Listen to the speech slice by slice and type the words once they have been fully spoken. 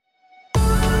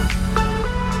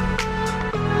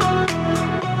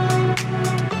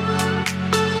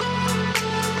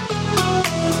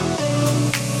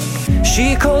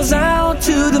She calls out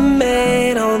to the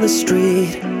man on the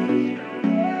street.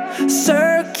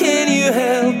 Sir, can you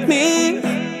help me?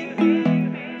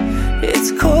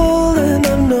 It's cold and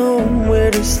I know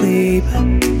where to sleep.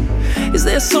 Is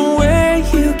there somewhere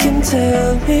you can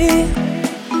tell me?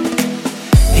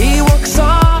 He walks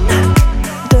on,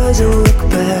 doesn't look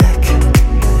back.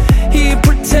 He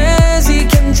pretends he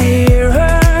can't hear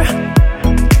her.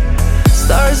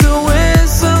 Starts to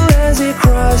whistle as he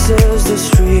crosses the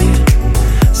street.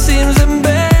 Seems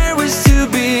embarrassed to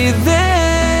be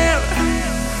there.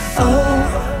 Oh,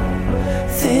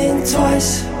 think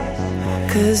twice,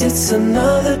 'cause it's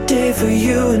another day for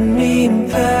you and me in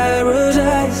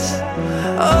paradise.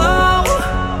 Oh,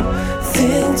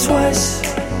 think twice,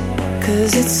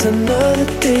 'cause it's another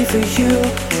day for you,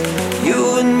 you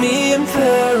and me in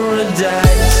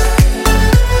paradise.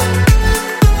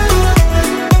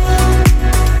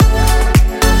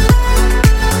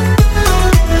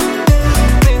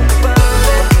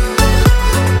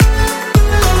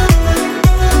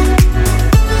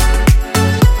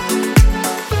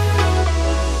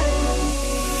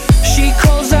 She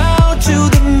calls out to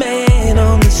the man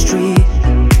on the street.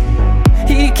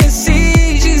 He can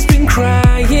see she's been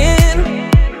crying.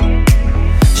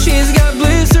 She's got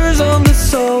blisters on the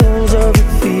soles of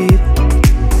her feet.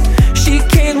 She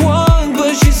can't walk,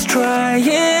 but she's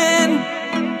trying.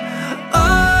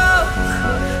 Oh,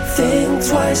 think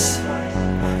twice,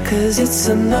 'cause it's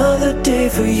another day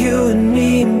for you and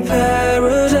me in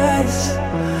paradise.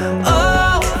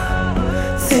 Oh,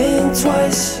 think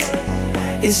twice,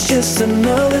 it's just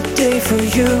another day for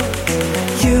you,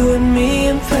 you and me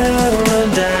in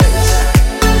paradise.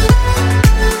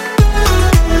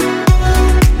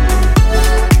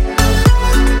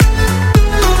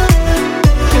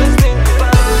 Just think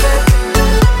about it.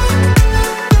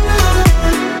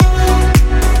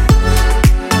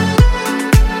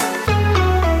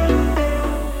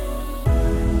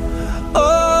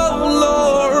 Oh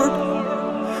Lord,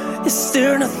 is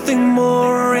there nothing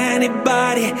more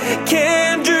anybody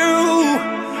can do?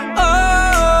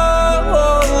 Oh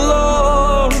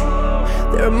Lord,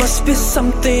 there must be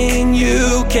something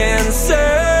you can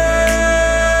say.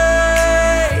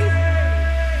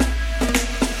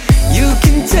 You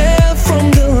can tell from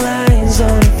the lines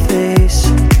on her face.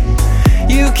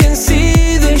 You can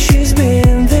see that she's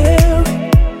been there.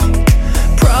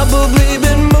 Probably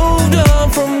been moved on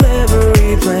from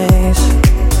every place,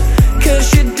 'cause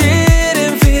she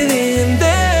didn't fit in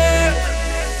there.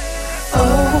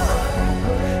 Oh,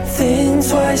 think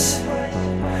twice,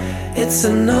 it's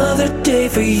another day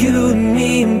for you and me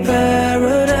in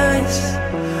paradise.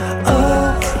 Oh,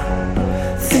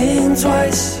 think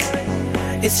twice,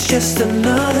 it's just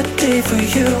another day for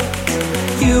you,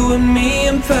 you and me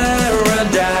in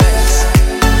paradise.